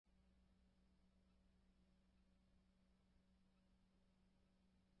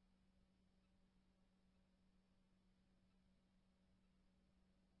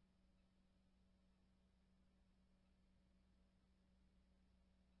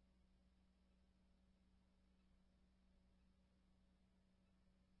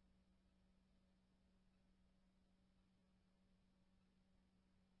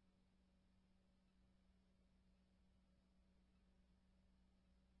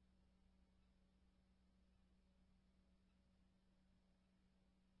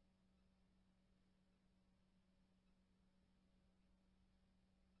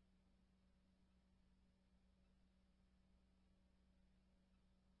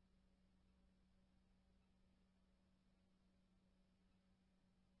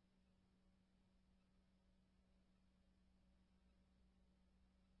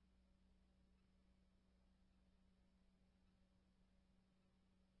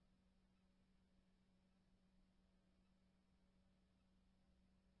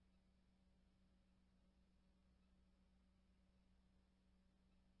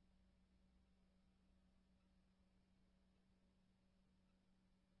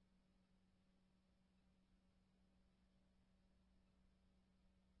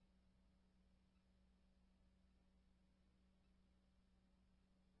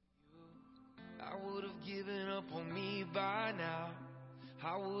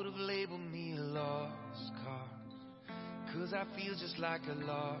'cause I feel just like a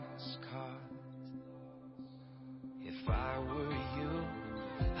lost cause. If I were you,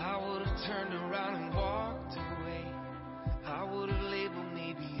 I would have turned around and walked away. I would have labeled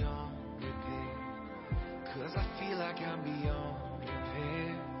me beyond repair, 'cause I feel like I'm beyond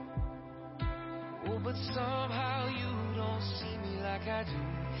repair. Oh, but somehow you don't see me like I do.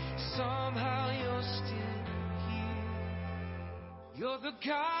 Somehow you're still here. You're the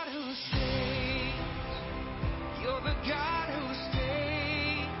God who saves. You're the God who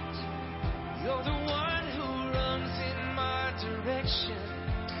stays. You're the one who runs in my direction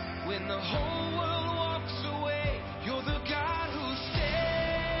when the whole world walks away. You're the God who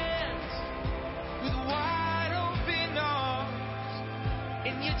stands with wide open arms,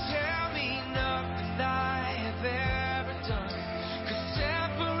 and you tell me nothing I have ever done could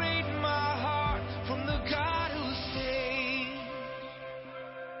separate my heart from the God who saves.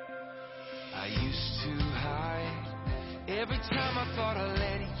 I used to hide every time I thought I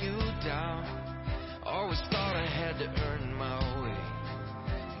let you down. Always thought I had to earn my way,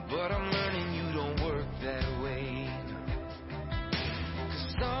 but I'm learning you don't work that way.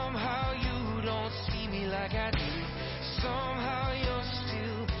 'Cause somehow you don't see me like I do. Somehow you're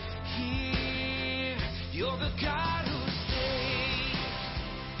still here. You're the God who stays.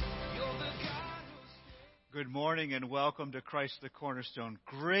 You're the God who stays. Good morning and welcome to Christ the Cornerstone.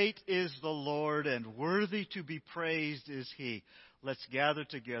 Great is the Lord and worthy to be praised is He. Let's gather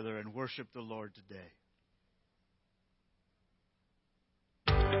together and worship the Lord today.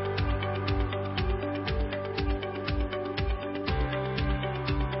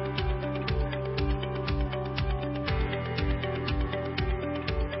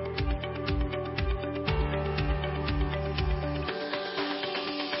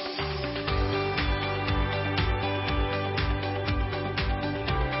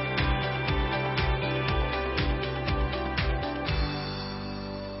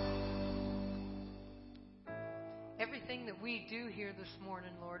 Everything that we do here this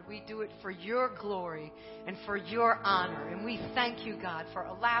morning, Lord, we do it for your glory and for your honor. And we thank you, God, for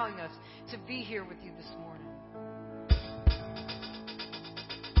allowing us to be here with you this morning.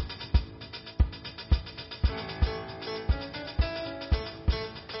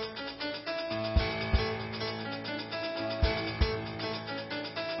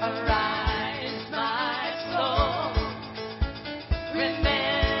 Arise, my soul,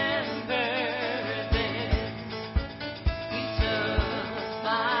 remember this. He took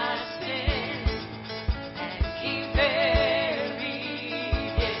my sin and He buried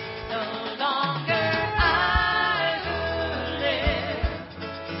it. No longer I who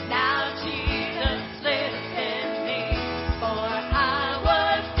live, now Jesus lives in me. For I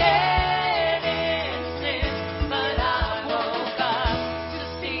was dead in sin, but I woke up to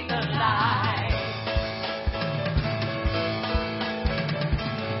see the light.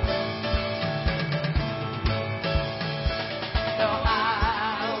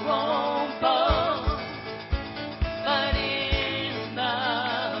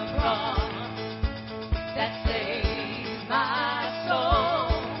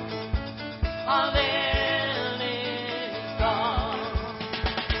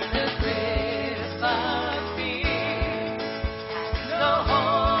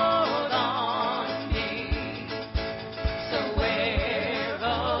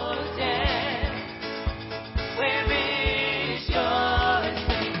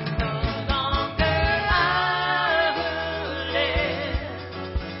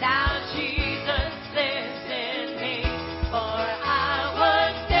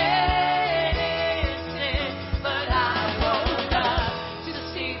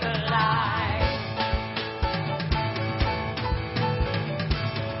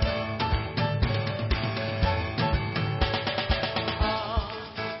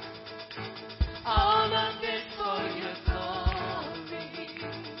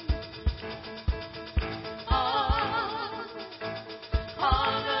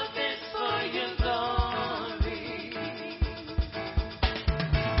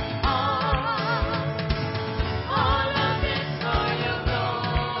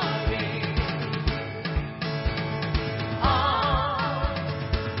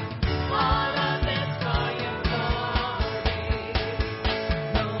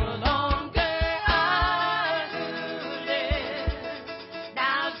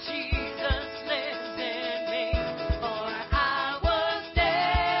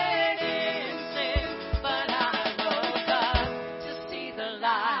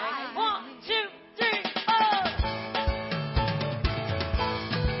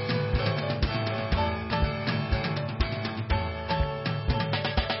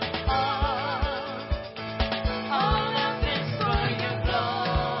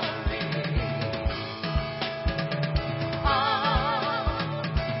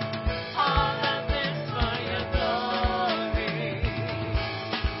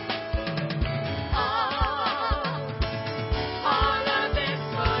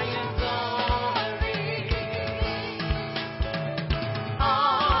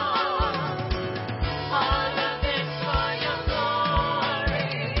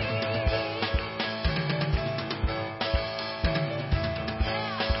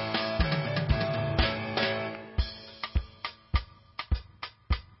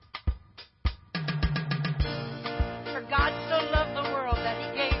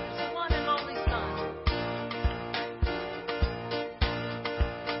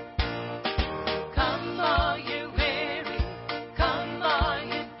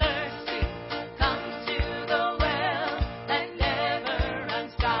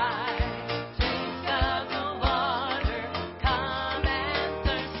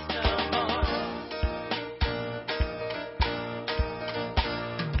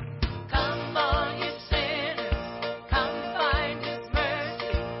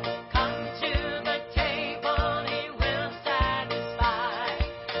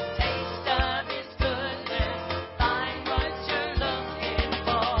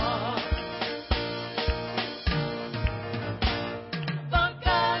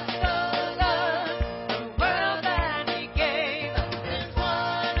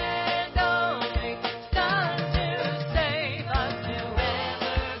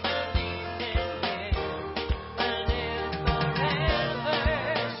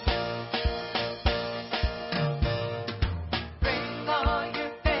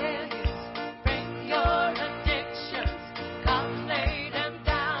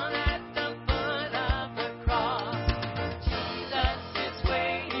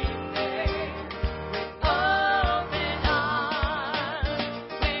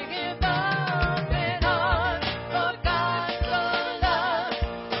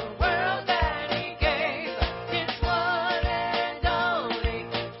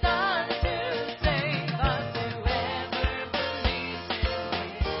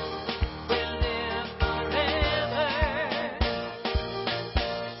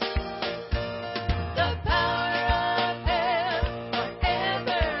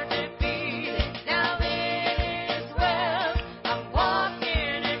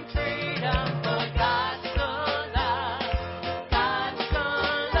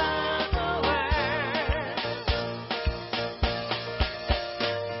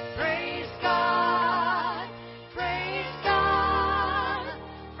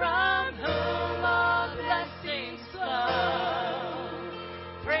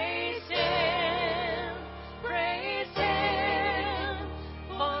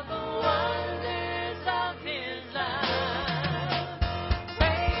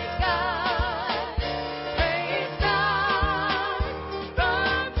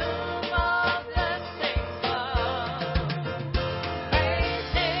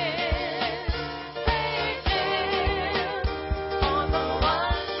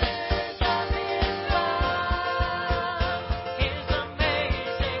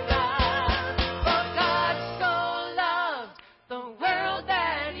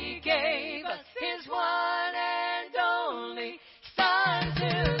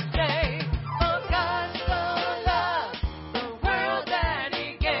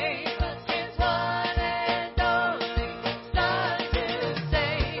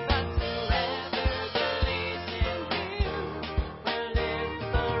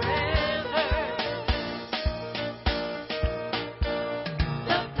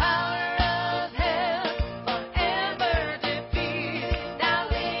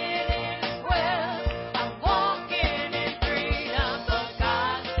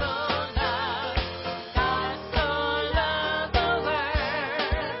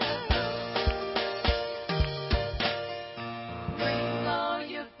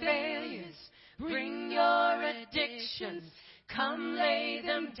 afflictions, come lay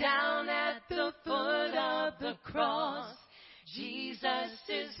them down at the foot of the cross. Jesus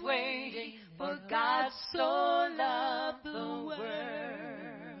is waiting, for God so loved the world.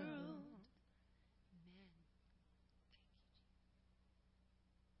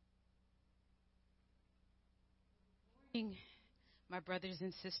 Amen. My brothers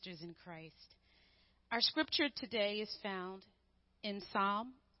and sisters in Christ. Our scripture today is found in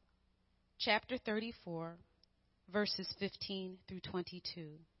Psalm chapter 34, verses 15 through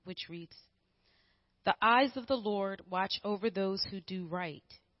 22, which reads, "The eyes of the Lord watch over those who do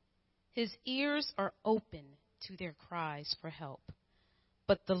right. His ears are open to their cries for help.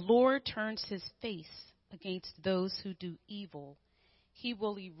 But the Lord turns his face against those who do evil. He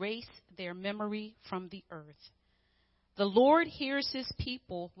will erase their memory from the earth. The Lord hears his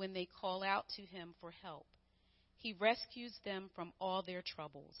people when they call out to him for help. He rescues them from all their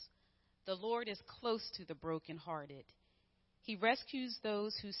troubles. The Lord is close to the brokenhearted. He rescues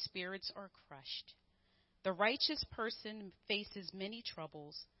those whose spirits are crushed. The righteous person faces many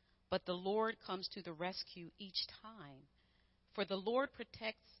troubles, but the Lord comes to the rescue each time. For the Lord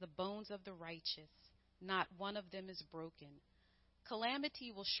protects the bones of the righteous. Not one of them is broken.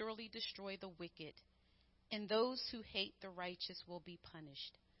 Calamity will surely destroy the wicked, and those who hate the righteous will be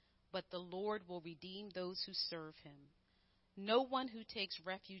punished. But the Lord will redeem those who serve him. No one who takes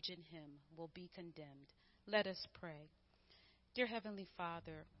refuge in him will be condemned." Let us pray. Dear Heavenly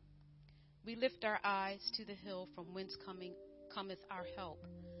Father, we lift our eyes to the hill from whence cometh our help,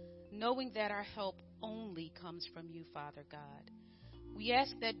 knowing that our help only comes from you, Father God. We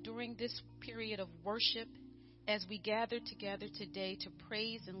ask that during this period of worship, as we gather together today to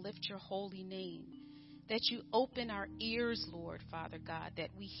praise and lift your holy name, that you open our ears, Lord, Father God,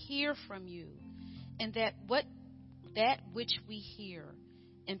 that we hear from you, and that which we hear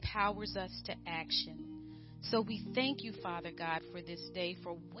empowers us to action. So we thank you, Father God, for this day,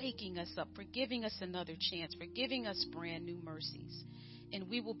 for waking us up, for giving us another chance, for giving us brand new mercies. And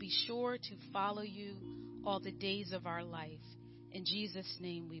we will be sure to follow you all the days of our life. In Jesus'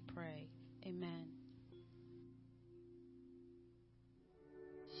 name we pray. Amen.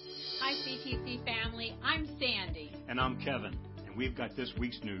 Hi, CTC family. I'm Sandy. And I'm Kevin, and we've got this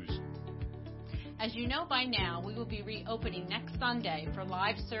week's news. As you know by now, we will be reopening next Sunday for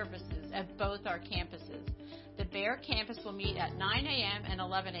live services at both our campuses. The Bear campus will meet at 9 a.m. and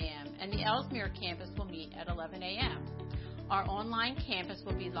 11 a.m., and the Ellesmere campus will meet at 11 a.m. Our online campus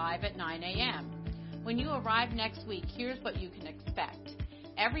will be live at 9 a.m. When you arrive next week, here's what you can expect.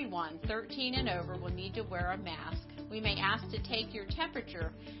 Everyone 13 and over will need to wear a mask. We may ask to take your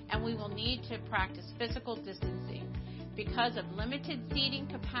temperature, and we will need to practice physical distancing. Because of limited seating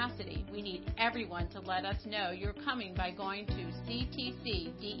capacity, we need everyone to let us know you're coming by going to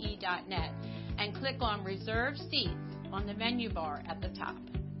ctcde.net and click on Reserve Seats on the menu bar at the top.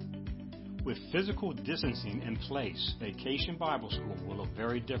 With physical distancing in place, Vacation Bible School will look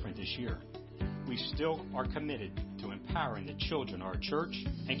very different this year. We still are committed to empowering the children of our church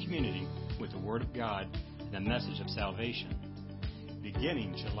and community with the Word of God and the message of salvation.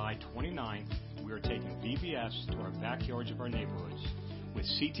 Beginning July 29th, we are taking VBS to our backyards of our neighborhoods. With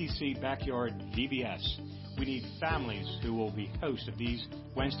CTC Backyard VBS, we need families who will be hosts of these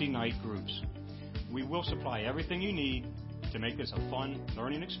Wednesday night groups. We will supply everything you need to make this a fun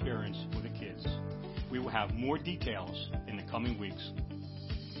learning experience with the kids. We will have more details in the coming weeks.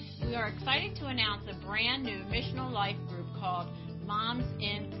 We are excited to announce a brand new missional life group called Moms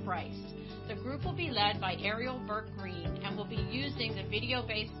in Christ. The group will be led by Ariel Burke Green and will be using the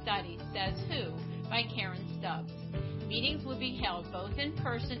video-based study Says Who by Karen Stubbs. Meetings will be held both in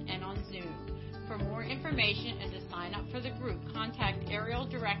person and on Zoom. For more information and to sign up for the group, contact Ariel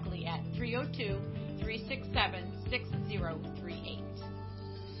directly at 302-367-6038.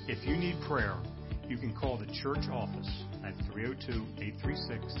 If you need prayer, you can call the church office at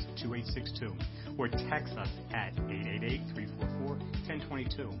 302-836-2862 or text us at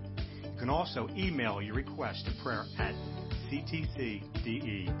 888-344-1022. You can also email your request to prayer at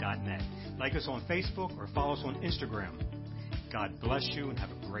ctcde.net. Like us on Facebook or follow us on Instagram. God bless you and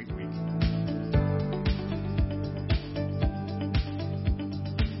have a great week.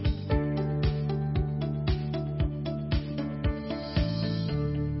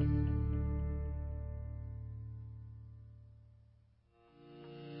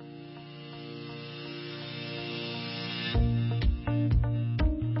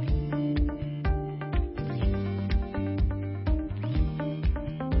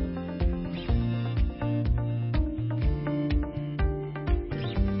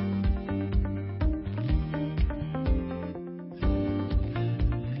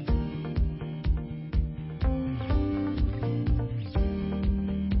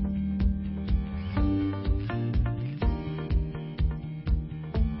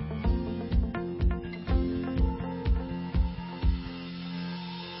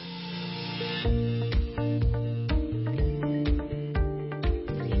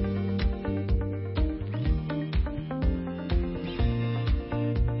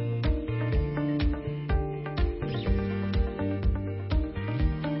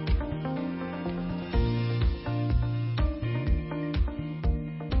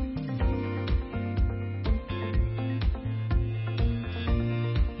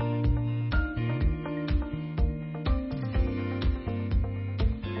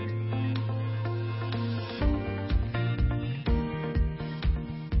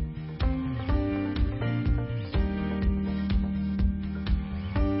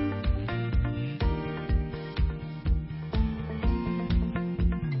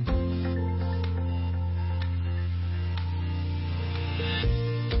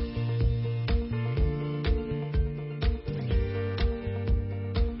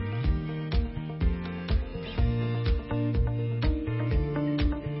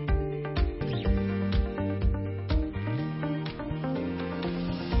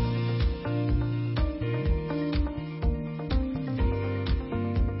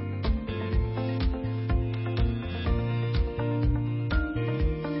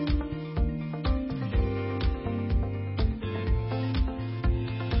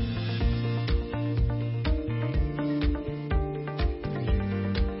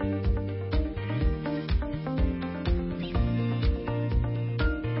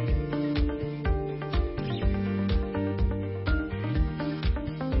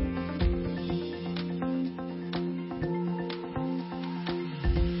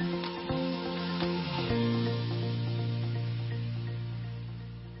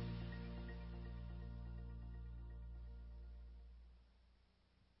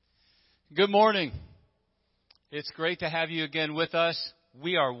 Good morning. It's great to have you again with us.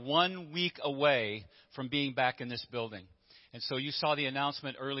 We are 1 week away from being back in this building. And so you saw the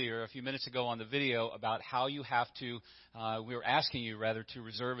announcement earlier, a few minutes ago on the video, about how you have to, we were asking you rather to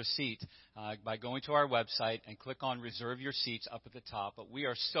reserve a seat by going to our website and click on Reserve Your Seats up at the top. But we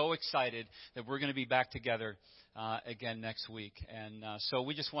are so excited that we're going to be back together again next week. And so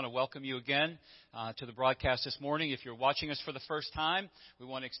we just want to welcome you again to the broadcast this morning. If you're watching us for the first time, we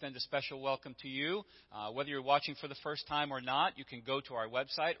want to extend a special welcome to you. Whether you're watching for the first time or not, you can go to our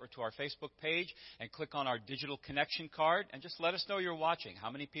website or to our Facebook page and click on our digital connection card and just let us know you're watching. How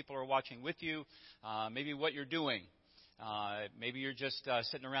many people are watching with you, maybe what you're doing. Maybe you're just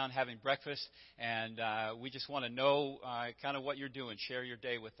sitting around having breakfast, and we just want to know kind of what you're doing. Share your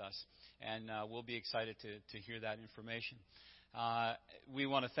day with us, and we'll be excited to hear that information. We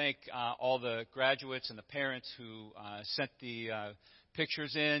want to thank all the graduates and the parents who sent the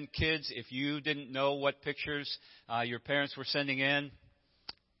pictures in. Kids, if you didn't know what pictures your parents were sending in,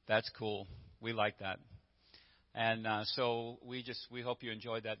 that's cool. We like that. And so we hope you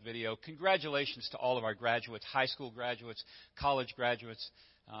enjoyed that video. Congratulations to all of our graduates, high school graduates, college graduates,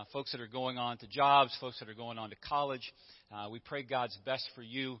 folks that are going on to jobs, folks that are going on to college. We pray God's best for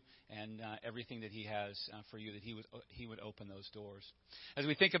you and everything that He has for you, that He would open those doors. As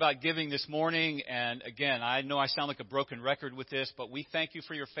we think about giving this morning, and again, I know I sound like a broken record with this, but we thank you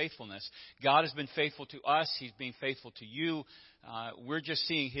for your faithfulness. God has been faithful to us. He's been faithful to you. We're just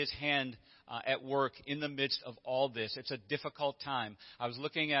seeing His hand at work in the midst of all this. It's a difficult time. I was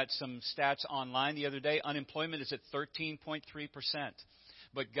looking at some stats online the other day. Unemployment is at 13.3%.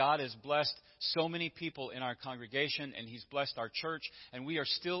 But God has blessed so many people in our congregation, and He's blessed our church, and we are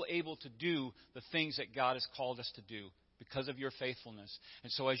still able to do the things that God has called us to do because of your faithfulness.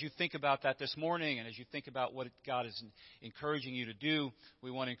 And so as you think about that this morning, and as you think about what God is encouraging you to do,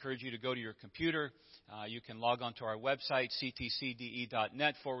 we want to encourage you to go to your computer. You can log on to our website,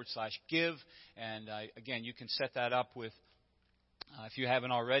 ctcde.net/give. And again, you can set that up with, if you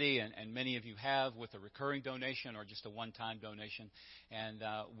haven't already, and many of you have, with a recurring donation or just a one-time donation. And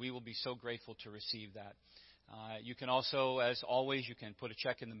we will be so grateful to receive that. You can also, as always, you can put a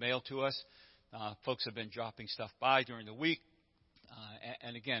check in the mail to us. Folks have been dropping stuff by during the week.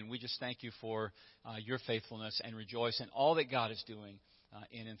 And again, we just thank you for your faithfulness and rejoice in all that God is doing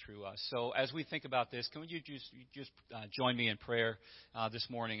in and through us. So as we think about this, can you just join me in prayer this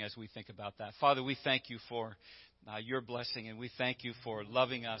morning as we think about that? Father, we thank you for your blessing, and we thank you for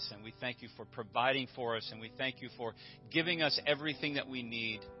loving us, and we thank you for providing for us, and we thank you for giving us everything that we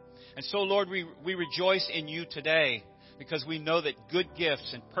need. And so, Lord, we rejoice in you today because we know that good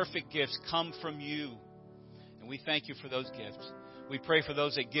gifts and perfect gifts come from you, and we thank you for those gifts. We pray for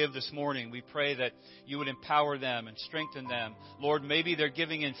those that give this morning. We pray that you would empower them and strengthen them. Lord, maybe they're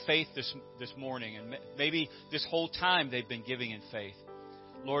giving in faith this morning, and maybe this whole time they've been giving in faith.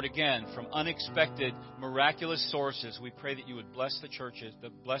 Lord, again, from unexpected, miraculous sources, we pray that you would bless the churches,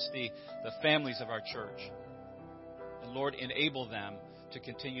 bless the families of our church. And Lord, enable them to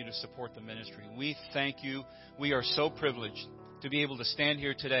continue to support the ministry. We thank you. We are so privileged to be able to stand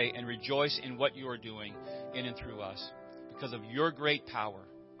here today and rejoice in what you are doing in and through us. Because of your great power,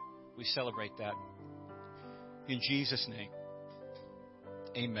 we celebrate that. In Jesus' name,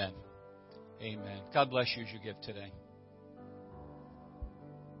 amen. Amen. God bless you as you give today.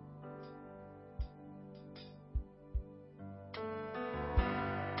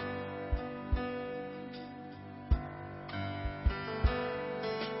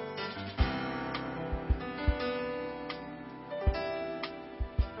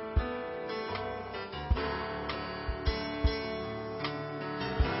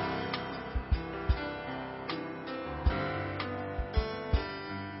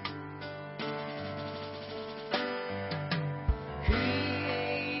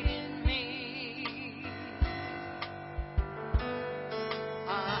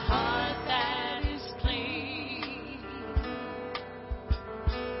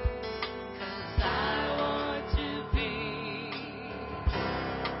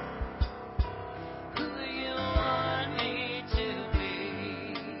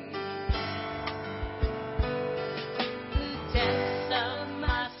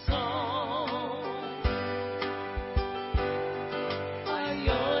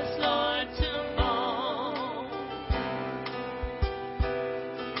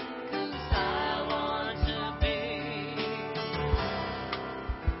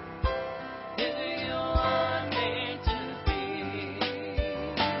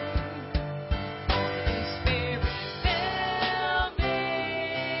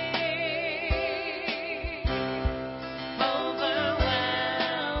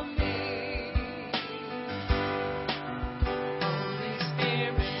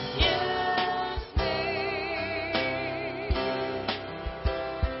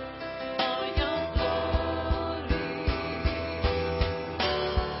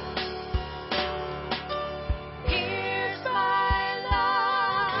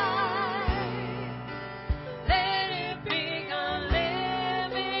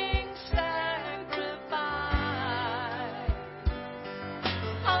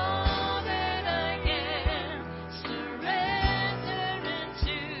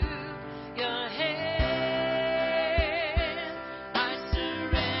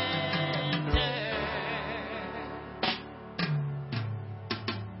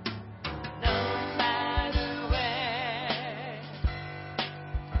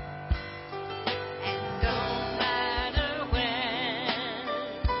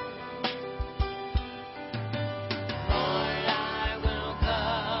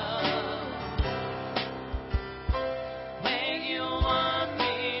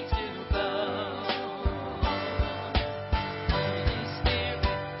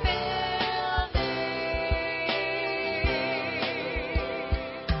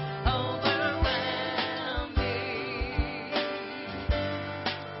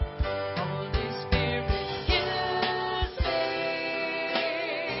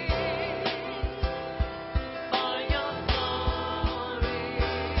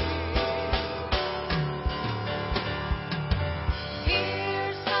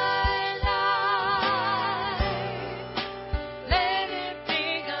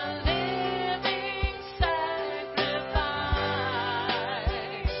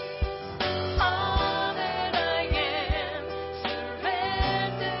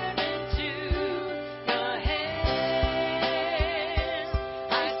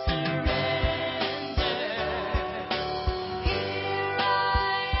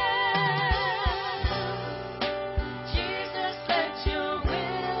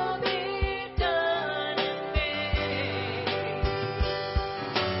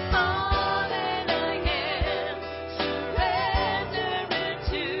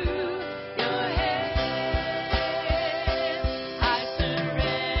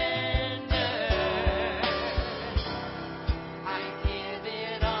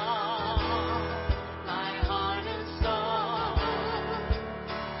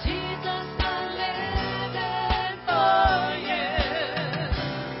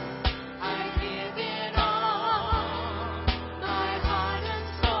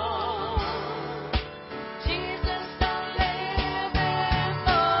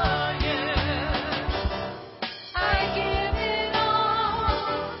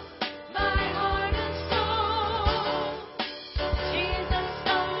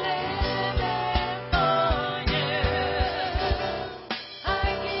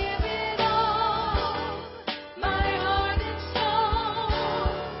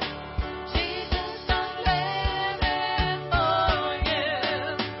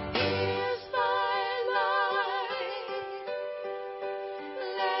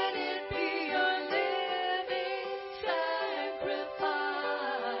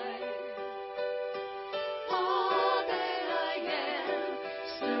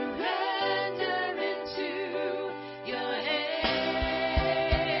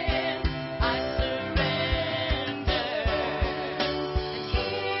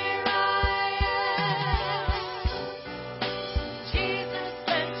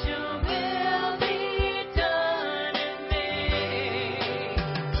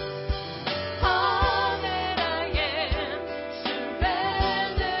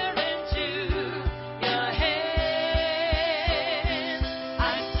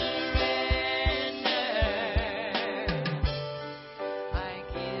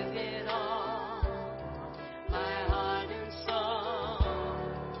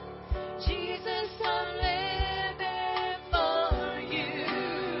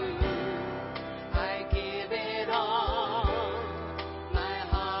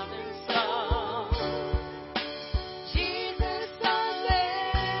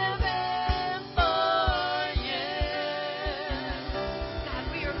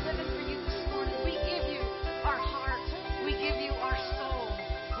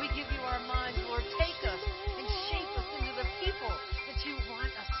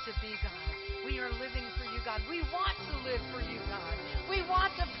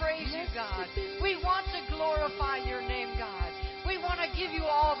 God. We want to glorify your name, God. We want to give you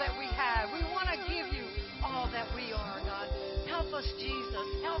all that we have. We want to give you all that we are, God. Help us, Jesus.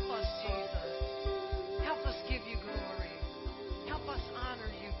 Help us, Jesus. Help us give you glory. Help us honor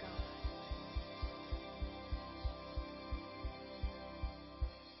you, God.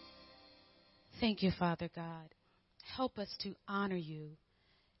 Thank you, Father God. Help us to honor you.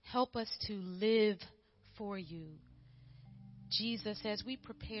 Help us to live for you. Jesus, as we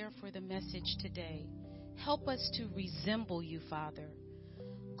prepare for the message today, help us to resemble you, Father.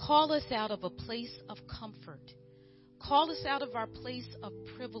 Call us out of a place of comfort. Call us out of our place of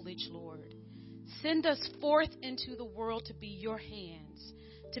privilege, Lord. Send us forth into the world to be your hands,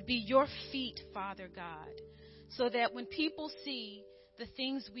 to be your feet, Father God, so that when people see the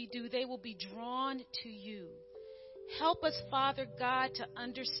things we do, they will be drawn to you. Help us, Father God, to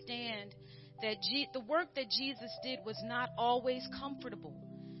understand that the work that Jesus did was not always comfortable.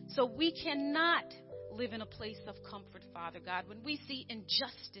 So we cannot live in a place of comfort, Father God. When we see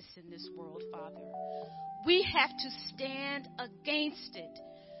injustice in this world, Father, we have to stand against it.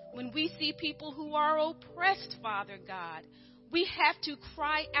 When we see people who are oppressed, Father God, we have to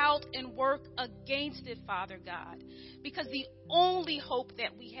cry out and work against it, Father God, because the only hope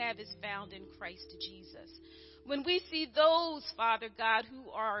that we have is found in Christ Jesus. When we see those, Father God,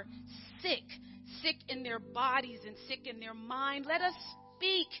 who are sick in their bodies and sick in their mind, let us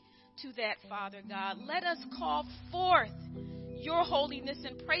speak to that, Father God. Let us call forth your holiness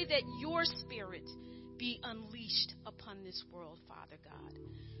and pray that your spirit be unleashed upon this world, Father God.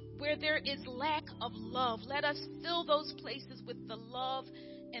 Where there is lack of love, let us fill those places with the love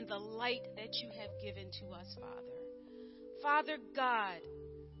and the light that you have given to us, Father. Father God,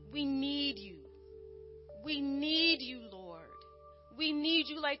 we need you. We need you, Lord. We need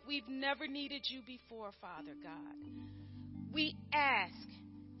you like we've never needed you before, Father God. We ask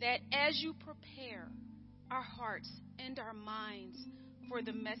that as you prepare our hearts and our minds for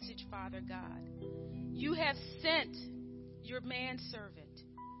the message, Father God, you have sent your manservant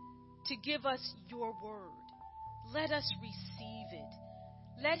to give us your word. Let us receive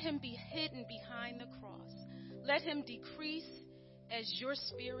it. Let him be hidden behind the cross. Let him decrease as your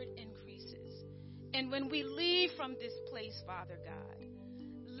spirit increases. And when we leave from this place, Father God,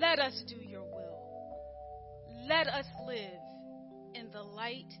 let us do your will. Let us live in the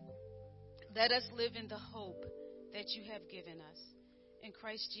light. Let us live in the hope that you have given us. In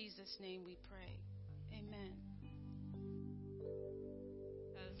Christ Jesus' name we pray. Amen.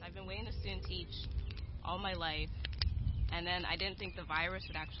 I've been waiting to student teach all my life, and then I didn't think the virus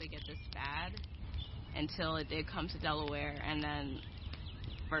would actually get this bad until it did come to Delaware, and then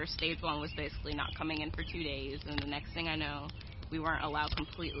first stage 1 was basically not coming in for 2 days, and the next thing I know, we weren't allowed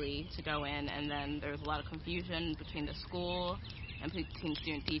completely to go in, and then there was a lot of confusion between the school and between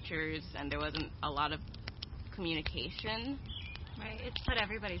student teachers, and there wasn't a lot of communication. Right, it's put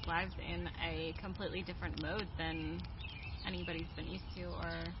everybody's lives in a completely different mode than anybody's been used to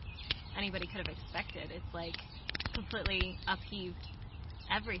or anybody could have expected. It's like completely upheaved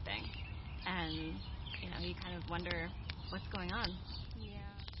everything, and you kind of wonder what's going on. Yeah.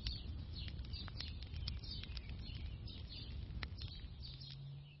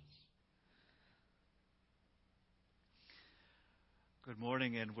 Good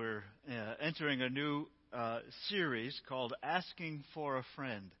morning, and we're entering a new series called Asking for a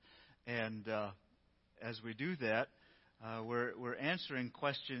Friend. And as we do that, we're answering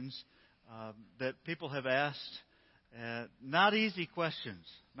questions that people have asked. Not easy questions.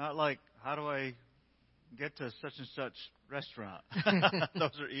 Not like, how do I get to such and such restaurant?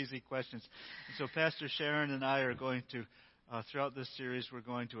 Those are easy questions. And so Pastor Sharon and I are going to, throughout this series, we're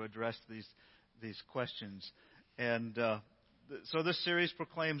going to address these questions. And so this series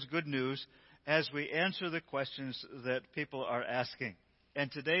proclaims good news as we answer the questions that people are asking.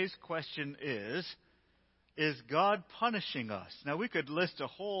 And today's question is God punishing us? Now, we could list a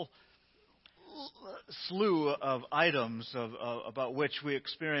whole slew of items about which we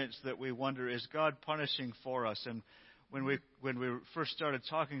experience that we wonder, is God punishing for us? And when we first started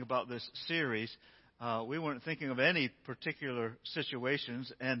talking about this series, we weren't thinking of any particular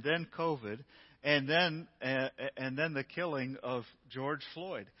situations, and then COVID, and then the killing of George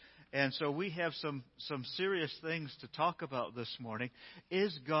Floyd. And so we have some serious things to talk about this morning.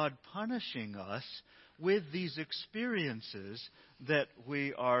 Is God punishing us with these experiences that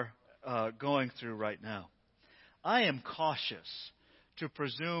we are going through right now? I am cautious to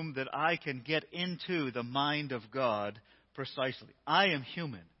presume that I can get into the mind of God precisely. I am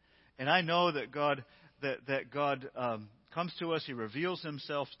human, and I know that God comes to us. He reveals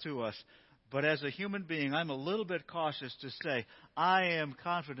himself to us. But as a human being, I'm a little bit cautious to say, I am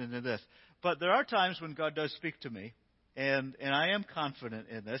confident in this. But there are times when God does speak to me, and I am confident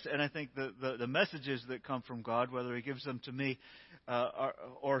in this. And I think the messages that come from God, whether He gives them to me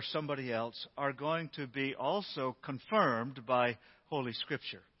or somebody else, are going to be also confirmed by Holy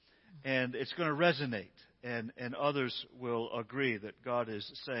Scripture. And it's going to resonate, and others will agree that God is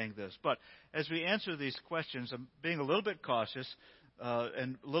saying this. But as we answer these questions, I'm being a little bit cautious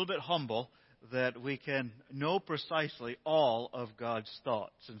and a little bit humble that we can know precisely all of God's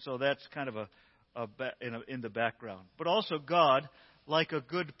thoughts. And so that's kind of in the background. But also God, like a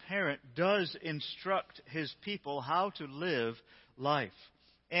good parent, does instruct His people how to live life.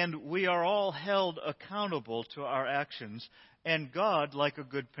 And we are all held accountable to our actions. And God, like a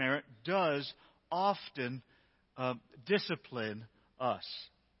good parent, does often discipline us.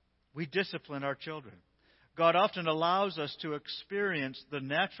 We discipline our children. God often allows us to experience the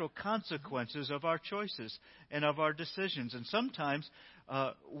natural consequences of our choices and of our decisions. And sometimes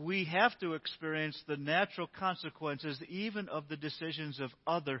we have to experience the natural consequences even of the decisions of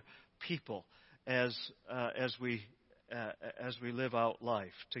other people as we live out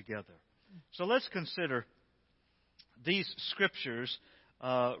life together. So let's consider these scriptures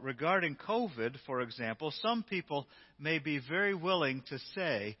regarding COVID, for example. Some people may be very willing to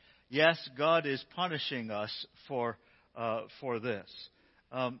say, yes, God is punishing us for this.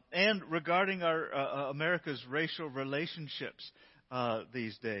 And regarding our America's racial relationships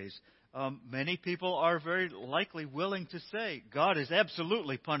these days, many people are very likely willing to say God is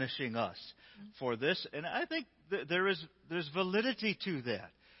absolutely punishing us for this. And I think there's validity to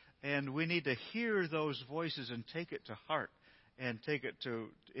that. And we need to hear those voices and take it to heart and take it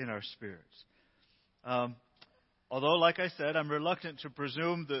in our spirits. Although, like I said, I'm reluctant to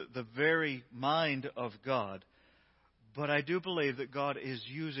presume the very mind of God, but I do believe that God is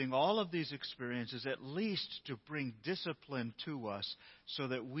using all of these experiences at least to bring discipline to us so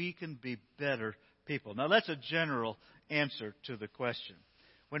that we can be better people. Now, that's a general answer to the question.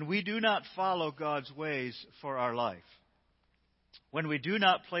 When we do not follow God's ways for our life, when we do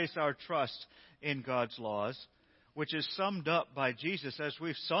not place our trust in God's laws, which is summed up by Jesus as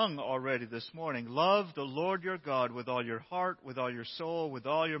we've sung already this morning. Love the Lord your God with all your heart, with all your soul, with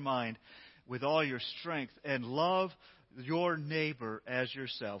all your mind, with all your strength, and love your neighbor as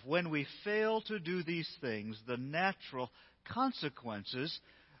yourself. When we fail to do these things, the natural consequences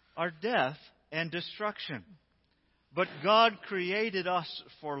are death and destruction. But God created us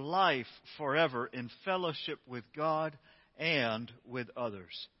for life forever in fellowship with God and with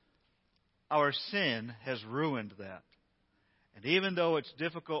others. Our sin has ruined that. And even though it's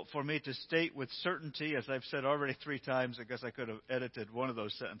difficult for me to state with certainty, as I've said already 3 times, I guess I could have edited one of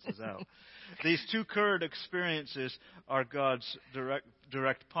those sentences out. These 2 current experiences are God's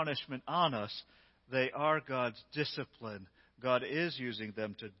direct punishment on us. They are God's discipline. God is using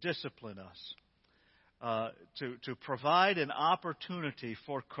them to discipline us, to provide an opportunity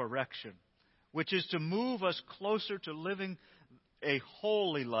for correction, which is to move us closer to living a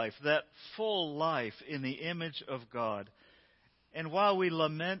holy life, that full life in the image of God. And while we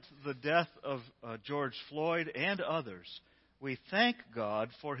lament the death of George Floyd and others, we thank God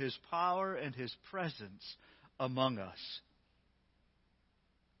for His power and His presence among us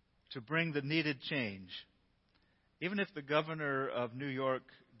to bring the needed change. Even if the governor of New York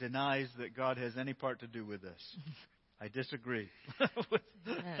denies that God has any part to do with this, I disagree with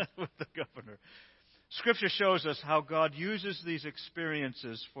the governor. Scripture shows us how God uses these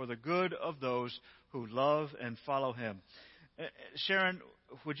experiences for the good of those who love and follow Him. Sharon,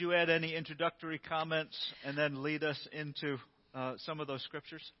 would you add any introductory comments and then lead us into some of those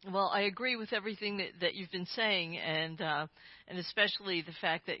scriptures? Well, I agree with everything that you've been saying, and especially the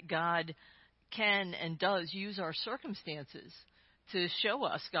fact that God can and does use our circumstances to show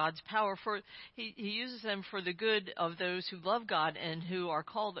us God's power. He uses them for the good of those who love God and who are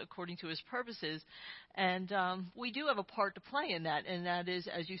called according to His purposes. And we do have a part to play in that, and that is,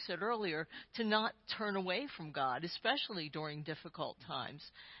 as you said earlier, to not turn away from God, especially during difficult times.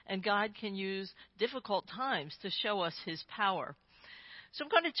 And God can use difficult times to show us His power. So I'm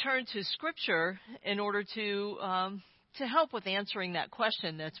going to turn to Scripture in order to help with answering that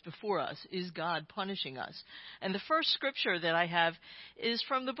question that's before us. Is God punishing us? And the first scripture that I have is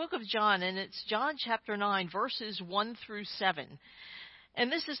from the book of John, and it's John chapter 9, verses 1 through 7. And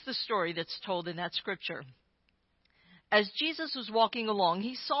this is the story that's told in that scripture. As Jesus was walking along,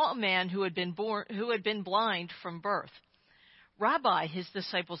 he saw a man who had been blind from birth. Rabbi, his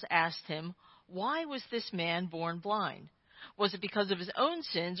disciples asked him, why was this man born blind? Was it because of his own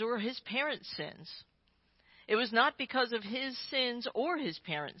sins or his parents' sins? It was not because of his sins or his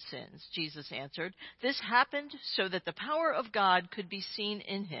parents' sins, Jesus answered. This happened so that the power of God could be seen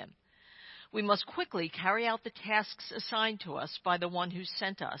in him. We must quickly carry out the tasks assigned to us by the one who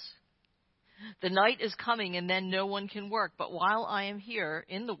sent us. The night is coming and then no one can work, but while I am here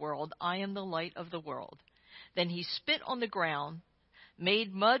in the world, I am the light of the world. Then he spit on the ground,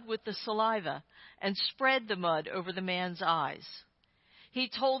 made mud with the saliva, and spread the mud over the man's eyes. He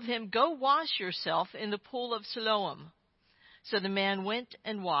told him, "Go wash yourself in the pool of Siloam." So the man went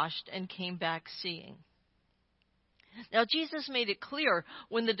and washed and came back seeing. Now Jesus made it clear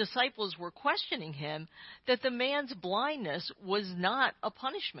when the disciples were questioning him that the man's blindness was not a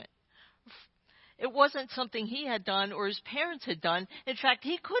punishment. It wasn't something he had done or his parents had done. In fact,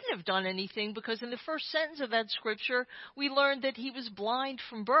 he couldn't have done anything because in the first sentence of that scripture, we learned that he was blind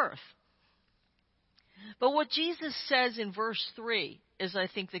from birth. But what Jesus says in verse 3 is, I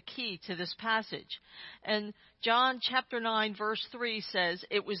think, the key to this passage. And John chapter 9, verse 3 says,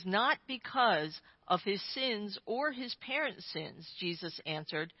 "It was not because of his sins or his parents' sins," Jesus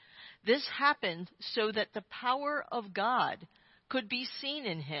answered. "This happened so that the power of God could be seen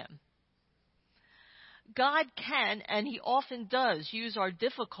in him." God can, and he often does, use our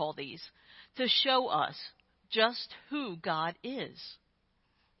difficulties to show us just who God is.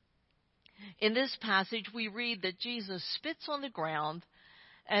 In this passage, we read that Jesus spits on the ground,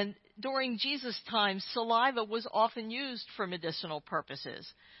 and during Jesus' time, saliva was often used for medicinal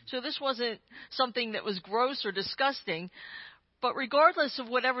purposes. So this wasn't something that was gross or disgusting, but regardless of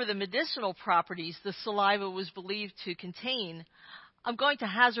whatever the medicinal properties the saliva was believed to contain, I'm going to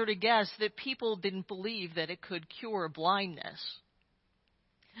hazard a guess that people didn't believe that it could cure blindness.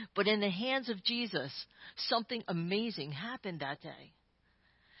 But in the hands of Jesus, something amazing happened that day.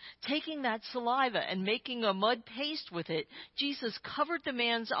 Taking that saliva and making a mud paste with it, Jesus covered the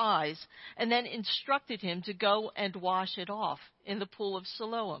man's eyes and then instructed him to go and wash it off in the pool of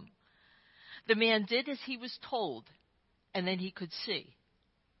Siloam. The man did as he was told, and then he could see.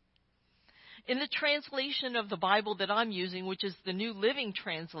 In the translation of the Bible that I'm using, which is the New Living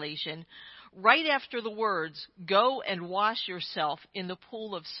Translation, right after the words, "Go and wash yourself in the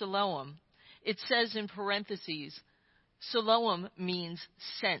pool of Siloam," it says in parentheses, Siloam means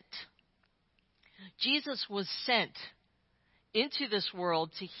sent. Jesus was sent into this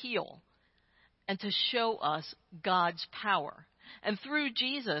world to heal and to show us God's power. And through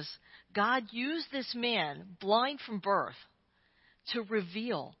Jesus, God used this man, blind from birth, to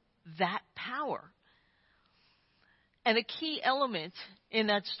reveal that power. And a key element in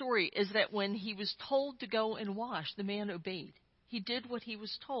that story is that when he was told to go and wash, the man obeyed. He did what he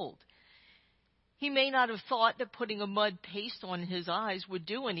was told. He may not have thought that putting a mud paste on his eyes would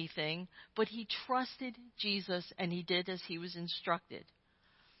do anything, but he trusted Jesus and he did as he was instructed.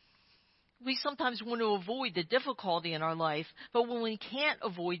 We sometimes want to avoid the difficulty in our life, but when we can't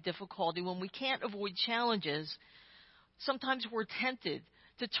avoid difficulty, when we can't avoid challenges, sometimes we're tempted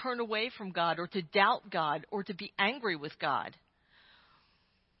to turn away from God or to doubt God or to be angry with God.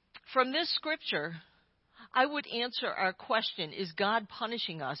 From this scripture, I would answer our question, is God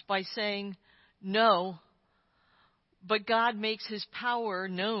punishing us, by saying, no, but God makes his power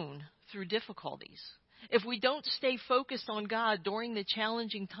known through difficulties. If we don't stay focused on God during the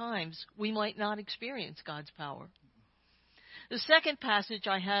challenging times, we might not experience God's power. The second passage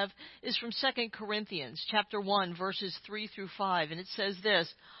I have is from 2 Corinthians chapter 1, verses 3 through 5, and it says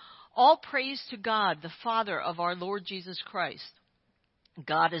this, "All praise to God, the Father of our Lord Jesus Christ.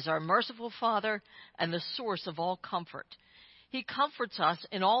 God is our merciful Father and the source of all comfort. He comforts us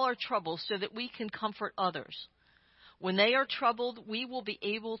in all our troubles so that we can comfort others. When they are troubled, we will be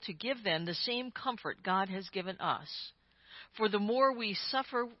able to give them the same comfort God has given us. For the more we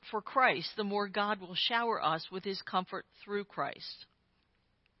suffer for Christ, the more God will shower us with his comfort through Christ."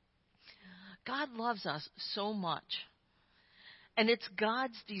 God loves us so much. And it's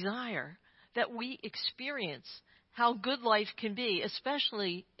God's desire that we experience how good life can be,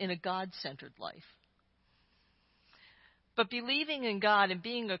 especially in a God-centered life. But believing in God and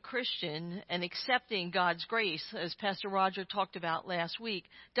being a Christian and accepting God's grace, as Pastor Roger talked about last week,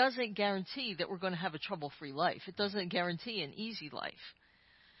 doesn't guarantee that we're going to have a trouble-free life. It doesn't guarantee an easy life.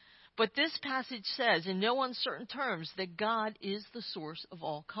 But this passage says, in no uncertain terms, that God is the source of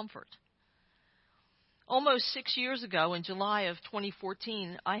all comfort. Almost 6 years ago, in July of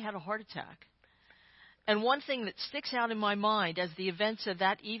 2014, I had a heart attack. And one thing that sticks out in my mind as the events of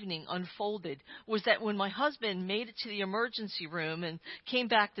that evening unfolded was that when my husband made it to the emergency room and came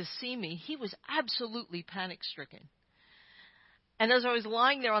back to see me, he was absolutely panic-stricken. And as I was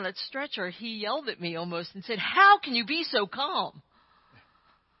lying there on that stretcher, he yelled at me almost and said, "How can you be so calm?"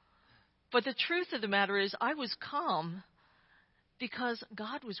 But the truth of the matter is I was calm because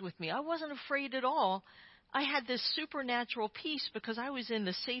God was with me. I wasn't afraid at all. I had this supernatural peace because I was in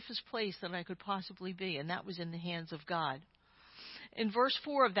the safest place that I could possibly be, and that was in the hands of God. In verse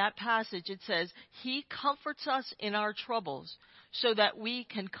 4 of that passage, it says, He comforts us in our troubles so that we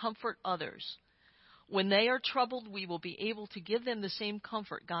can comfort others. When they are troubled, we will be able to give them the same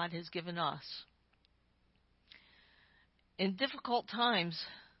comfort God has given us. In difficult times,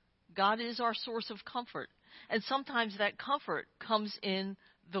 God is our source of comfort. And sometimes that comfort comes in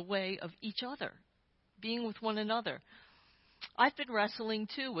the way of each other, being with one another. I've been wrestling,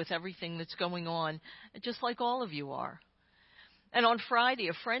 too, with everything that's going on, just like all of you are. And on Friday,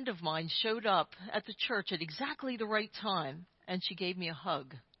 a friend of mine showed up at the church at exactly the right time, and she gave me a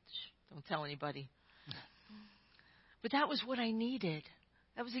hug. Don't tell anybody. But that was what I needed.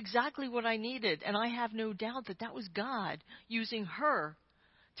 That was exactly what I needed. And I have no doubt that that was God using her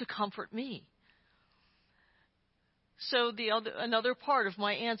to comfort me. So another part of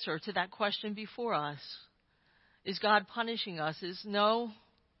my answer to that question before us, is God punishing us? Is no,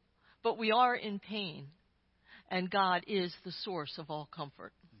 but we are in pain, and God is the source of all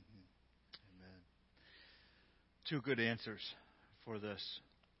comfort. Mm-hmm. Amen. Two good answers for this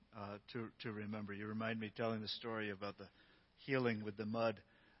to remember. You remind me telling the story about the healing with the mud.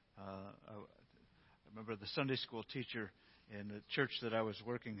 I remember the Sunday school teacher in the church that I was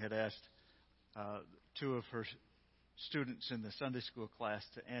working had asked two of her students in the Sunday school class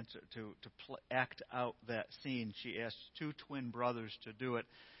to act out that scene. She asked two twin brothers to do it,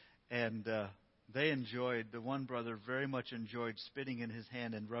 and they enjoyed. The one brother very much enjoyed spitting in his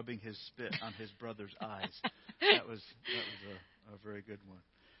hand and rubbing his spit on his brother's eyes. That was a very good one.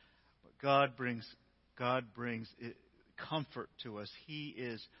 But God brings comfort to us. He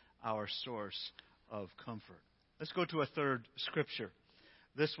is our source of comfort. Let's go to a third scripture.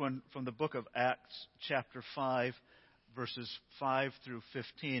 This one from the book of Acts, chapter 5, verses 5 through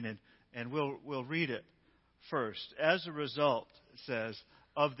 15, and we'll read it first. As a result, it says,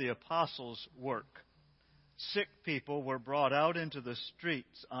 of the apostles' work, sick people were brought out into the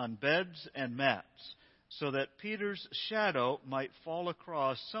streets on beds and mats, so that Peter's shadow might fall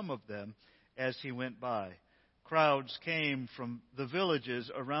across some of them as he went by. Crowds came from the villages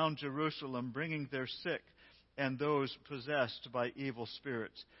around Jerusalem, bringing their sick and those possessed by evil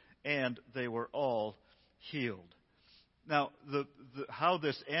spirits, and they were all healed. Now, how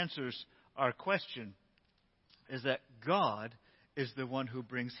this answers our question is that God is the one who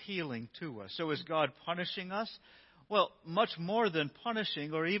brings healing to us. So is God punishing us? Well, much more than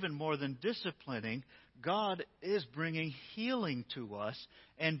punishing or even more than disciplining, God is bringing healing to us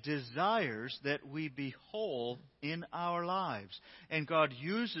and desires that we be whole in our lives. And God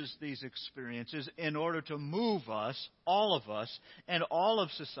uses these experiences in order to move us, all of us, and all of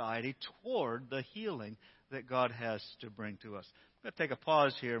society toward the healing that God has to bring to us. I'm going to take a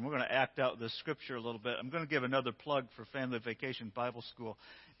pause here, and we're going to act out the scripture a little bit. I'm going to give another plug for Family Vacation Bible School.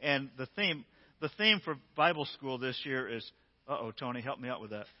 And the theme for Bible School this year is, Tony, help me out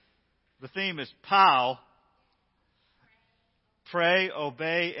with that. The theme is POW, Pray,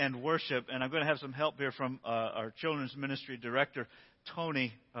 Obey, and Worship. And I'm going to have some help here from our Children's Ministry Director,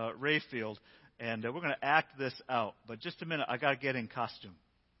 Tony Rayfield. And we're going to act this out. But just a minute, I got to get in costume.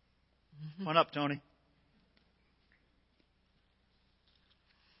 Come on up, Tony.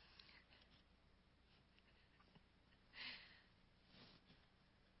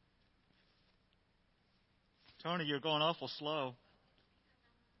 Tony, you're going awful slow.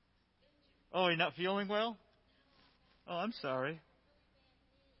 Oh, you're not feeling well? Oh, I'm sorry.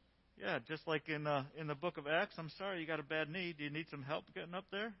 Yeah, just like in the book of Acts, I'm sorry you got a bad knee. Do you need some help getting up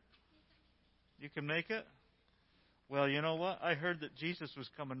there? You can make it? Well, you know what? I heard that Jesus was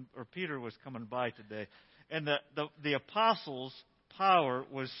coming, or Peter was coming by today. And the apostles' power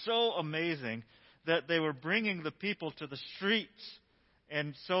was so amazing that they were bringing the people to the streets.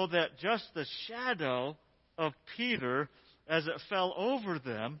 And so that just the shadow of Peter, as it fell over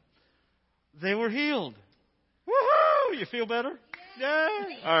them, they were healed. Woohoo! You feel better?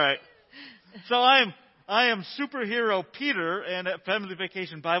 Yay! All right. So I am superhero Peter, and at Family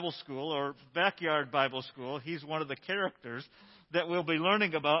Vacation Bible School or Backyard Bible School, he's one of the characters that we'll be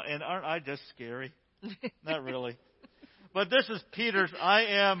learning about. And aren't I just scary? Not really. But this is Peter's. I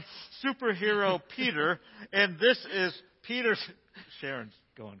am superhero Peter, and this is Peter's. Sharon's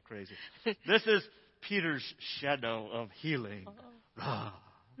going crazy. This is Peter's shadow of healing. Woohoo!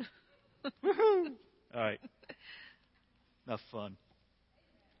 All right. Enough fun.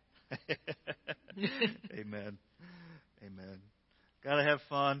 Amen. Amen. Got to have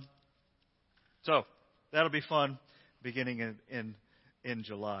fun. So, that'll be fun beginning in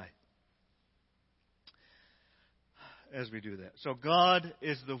July. as we do that. So God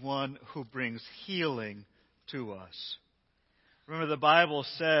is the one who brings healing to us. Remember, the Bible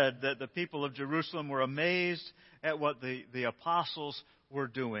said that the people of Jerusalem were amazed at what the apostles were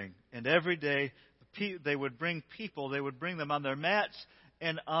doing. And every day they would bring people, they would bring them on their mats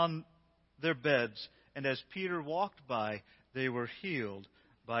and on their beds. And as Peter walked by, they were healed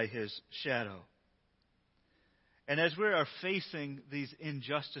by his shadow. And as we are facing these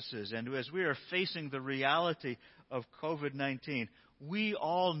injustices, and as we are facing the reality of COVID-19, we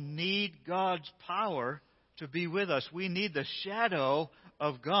all need God's power to be with us. We need the shadow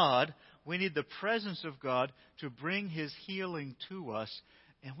of God. We need the presence of God to bring His healing to us.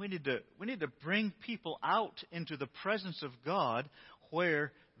 And we need to bring people out into the presence of God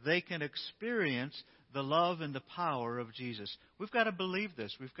where they can experience the love and the power of Jesus. We've got to believe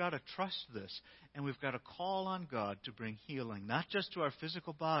this. We've got to trust this. And we've got to call on God to bring healing, not just to our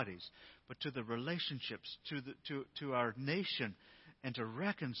physical bodies, but to the relationships, to our nation, and to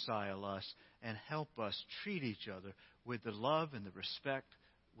reconcile us and help us treat each other with the love and the respect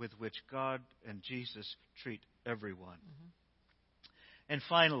with which God and Jesus treat everyone. Mm-hmm. And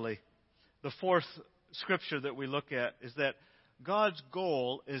finally, the fourth scripture that we look at is that God's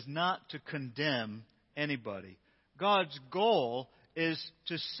goal is not to condemn anybody. God's goal is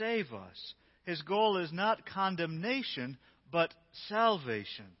to save us. His goal is not condemnation, but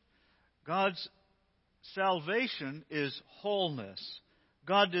salvation. God's salvation is wholeness.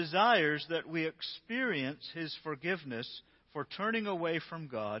 God desires that we experience His forgiveness for turning away from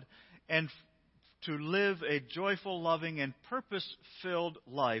God and to live a joyful, loving, and purpose-filled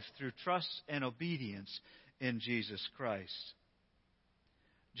life through trust and obedience in Jesus Christ.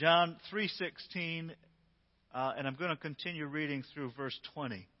 John 3:16, and I'm going to continue reading through verse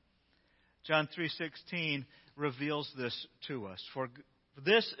 20. John 3:16 reveals this to us. For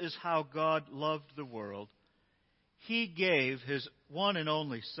this is how God loved the world. He gave His one and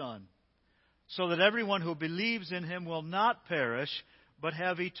only Son, so that everyone who believes in Him will not perish, but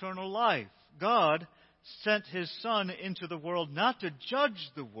have eternal life. God sent His Son into the world not to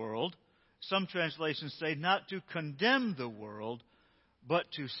judge the world. Some translations say not to condemn the world, but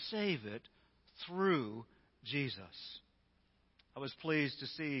to save it through Jesus. I was pleased to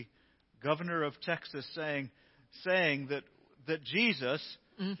see Governor of Texas saying that Jesus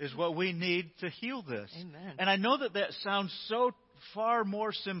is what we need to heal this. Amen. And I know that sounds so far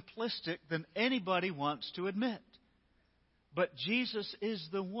more simplistic than anybody wants to admit. But Jesus is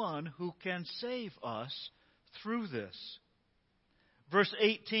the one who can save us through this. Verse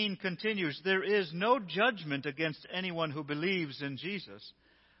 18 continues, there is no judgment against anyone who believes in Jesus,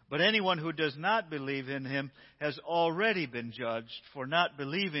 but anyone who does not believe in Him has already been judged for not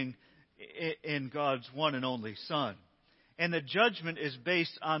believing in God's one and only Son. And the judgment is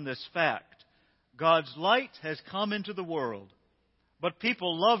based on this fact. God's light has come into the world, but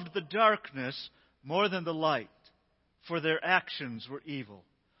people loved the darkness more than the light, for their actions were evil.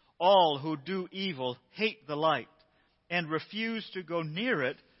 All who do evil hate the light and refuse to go near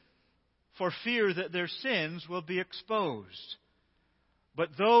it for fear that their sins will be exposed.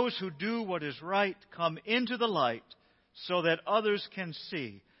 But those who do what is right come into the light so that others can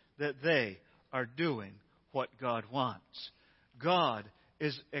see that they are doing what God wants. God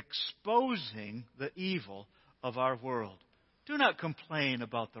is exposing the evil of our world. Do not complain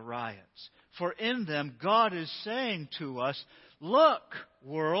about the riots, for in them God is saying to us, look,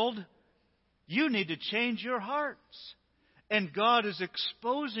 world, you need to change your hearts. And God is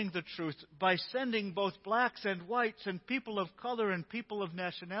exposing the truth by sending both blacks and whites and people of color and people of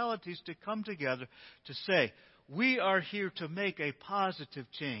nationalities to come together to say, we are here to make a positive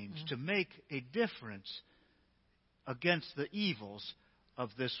change, to make a difference against the evils of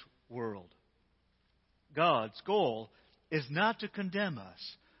this world. God's goal is not to condemn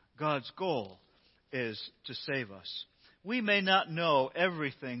us. God's goal is to save us. We may not know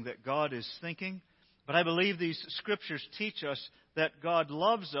everything that God is thinking, but I believe these scriptures teach us that God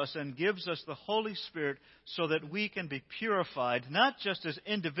loves us and gives us the Holy Spirit so that we can be purified, not just as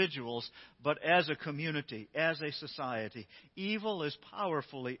individuals, but as a community, as a society. Evil is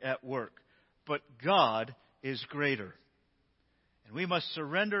powerfully at work, but God is greater. And we must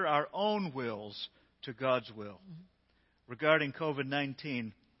surrender our own wills to God's will. Regarding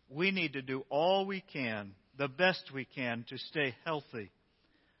COVID-19, we need to do all we can, the best we can, to stay healthy.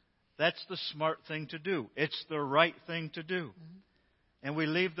 That's the smart thing to do. It's the right thing to do. And we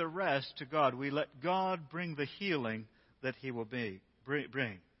leave the rest to God. We let God bring the healing that He will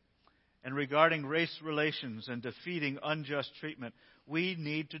bring. And regarding race relations and defeating unjust treatment, we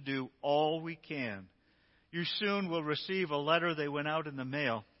need to do all we can. You soon will receive a letter. They went out in the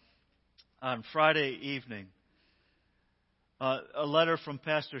mail on Friday evening. a letter from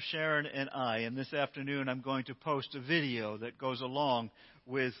Pastor Sharon and I, and this afternoon I'm going to post a video that goes along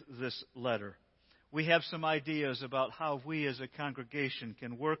with this letter. We have some ideas about how we as a congregation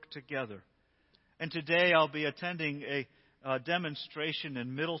can work together. And today I'll be attending a demonstration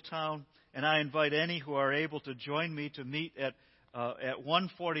in Middletown, and I invite any who are able to join me to meet at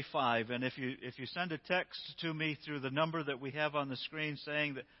 1:45. And if you send a text to me through the number that we have on the screen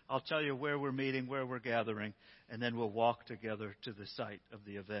saying that, I'll tell you where we're meeting, where we're gathering, and then we'll walk together to the site of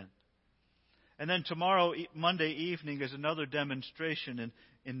the event. And then tomorrow, Monday evening, is another demonstration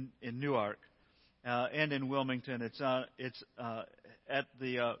in Newark and in Wilmington. It's at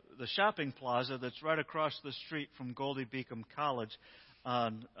the shopping plaza that's right across the street from Goldie Beacom College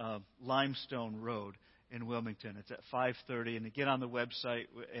on Limestone Road in Wilmington. It's at 5:30, and to get on the website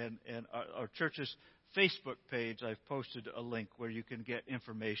and our church's Facebook page, I've posted a link where you can get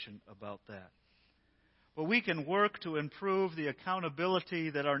information about that. But we can work to improve the accountability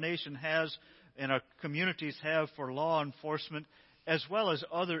that our nation has and our communities have for law enforcement, as well as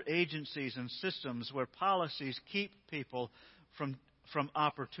other agencies and systems where policies keep people from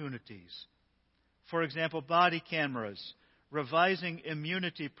opportunities. For example, body cameras, revising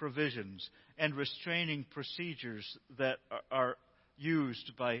immunity provisions, and restraining procedures that are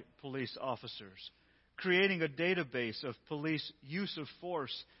used by police officers. Creating a database of police use of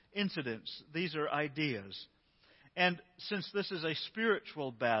force incidents. These are ideas. And since this is a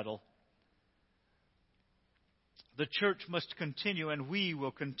spiritual battle, the church must continue, and we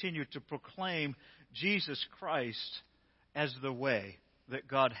will continue to proclaim Jesus Christ as the way that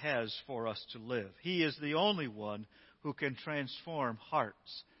God has for us to live. He is the only one who can transform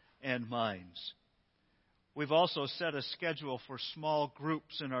hearts and minds. We've also set a schedule for small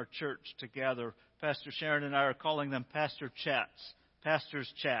groups in our church to gather. Pastor Sharon and I are calling them Pastor's Chats.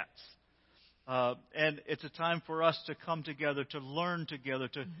 And it's a time for us to come together, to learn together,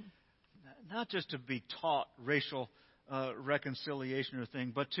 to not just to be taught racial reconciliation or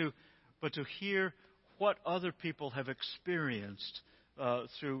thing, but to hear what other people have experienced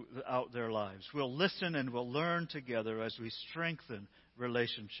throughout their lives. We'll listen and we'll learn together as we strengthen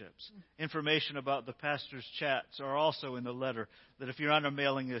relationships. Information about the Pastor's Chats are also in the letter, that if you're on our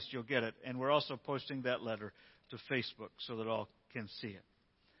mailing list, you'll get it. And we're also posting that letter to Facebook so that all can see it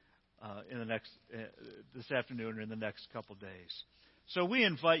this afternoon or in the next couple days. So we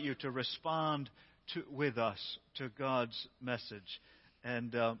invite you to respond with us to God's message.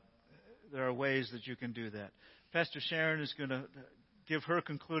 And there are ways that you can do that. Pastor Sharon is going to give her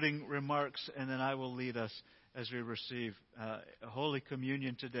concluding remarks, and then I will lead us as we receive Holy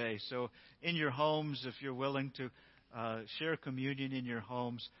Communion today. So in your homes, if you're willing to share communion in your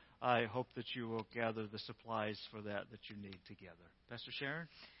homes, I hope that you will gather the supplies for that you need together. Pastor Sharon?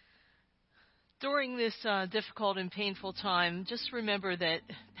 During this difficult and painful time, just remember that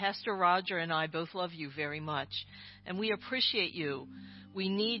Pastor Roger and I both love you very much, and we appreciate you. We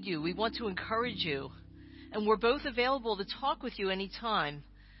need you. We want to encourage you, and we're both available to talk with you anytime.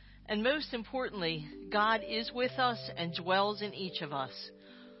 And most importantly, God is with us and dwells in each of us.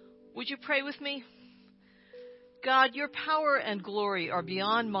 Would you pray with me? God, your power and glory are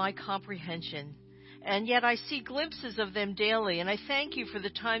beyond my comprehension, and yet I see glimpses of them daily, and I thank you for the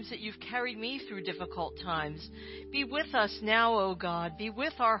times that you've carried me through difficult times. Be with us now, O God. Be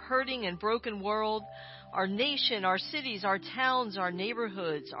with our hurting and broken world, our nation, our cities, our towns, our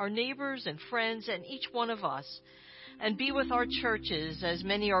neighborhoods, our neighbors and friends, and each one of us. And be with our churches as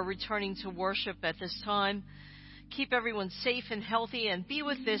many are returning to worship at this time. Keep everyone safe and healthy, and be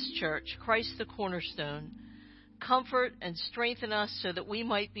with this church, Christ the Cornerstone. Comfort and strengthen us so that we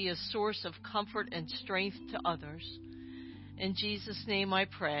might be a source of comfort and strength to others. In Jesus' name I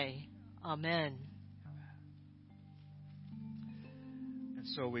pray. Amen. And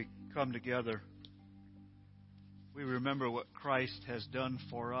so we come together. We remember what Christ has done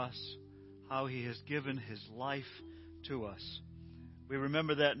for us, how he has given his life to us. We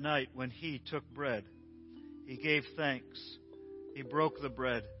remember that night when he took bread. He gave thanks. He broke the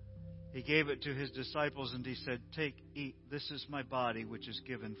bread. He gave it to his disciples and he said, "Take, eat. This is my body which is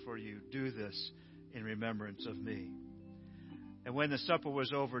given for you. Do this in remembrance of me." And when the supper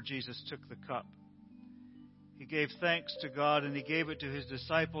was over, Jesus took the cup. He gave thanks to God and he gave it to his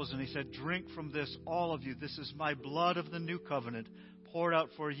disciples and he said, "Drink from this, all of you. This is my blood of the new covenant, poured out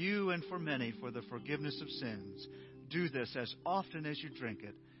for you and for many for the forgiveness of sins. Do this as often as you drink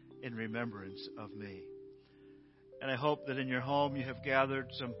it in remembrance of me." And I hope that in your home you have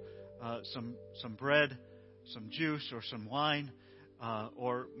gathered some bread, some juice, or some wine,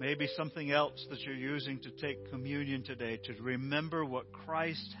 or maybe something else that you're using to take communion today to remember what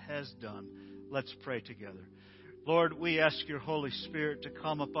Christ has done. Let's pray together. Lord, we ask your Holy Spirit to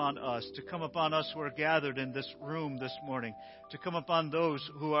come upon us who are gathered in this room this morning, to come upon those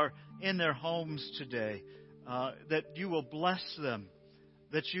who are in their homes today, that you will bless them,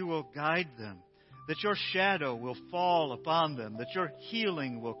 that you will guide them, that your shadow will fall upon them, that your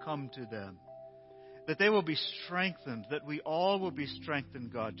healing will come to them, that they will be strengthened, that we all will be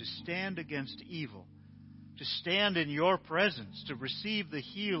strengthened, God, to stand against evil, to stand in your presence, to receive the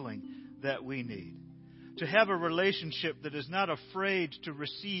healing that we need, to have a relationship that is not afraid to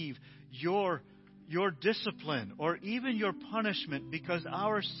receive your discipline or even your punishment, because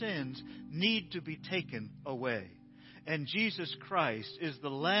our sins need to be taken away. And Jesus Christ is the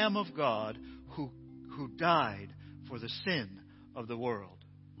Lamb of God who died for the sin of the world.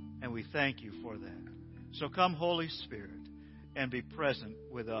 And we thank you for that. So come, Holy Spirit, and be present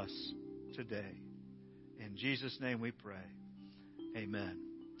with us today. In Jesus' name we pray. Amen.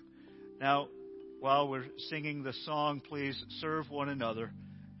 Now, while we're singing the song, please serve one another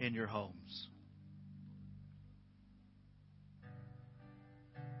in your homes.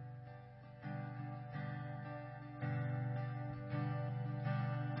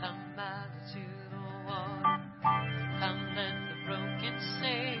 Come out to the water. Come, let the broken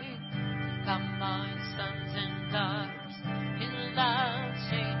sing. Come, my sons and daughters. His love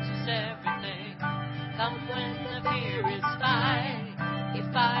changes everything. Come when the fear is fighting. You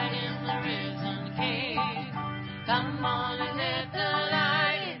fight in the risen King. Come on and let the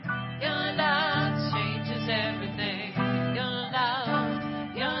light in. Your love changes everything. Your love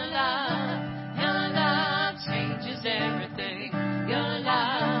changes everything. Your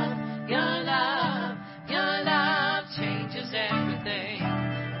love changes everything.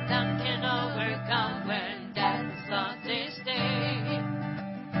 None can overcome when death is lost this day.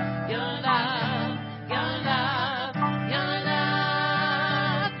 Your love,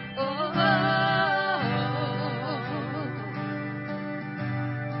 oh, oh,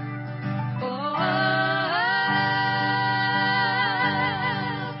 oh,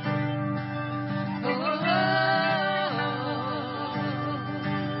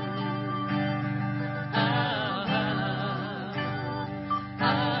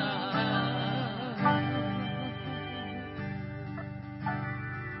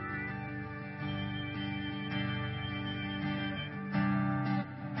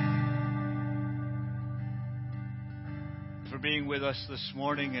 for being with us this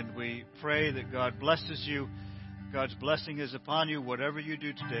morning, and we pray that God blesses you. God's blessing is upon you. Whatever you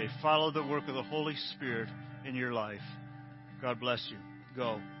do today, follow the work of the Holy Spirit in your life. God bless you.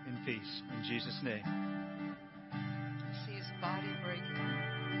 Go in peace. In Jesus' name.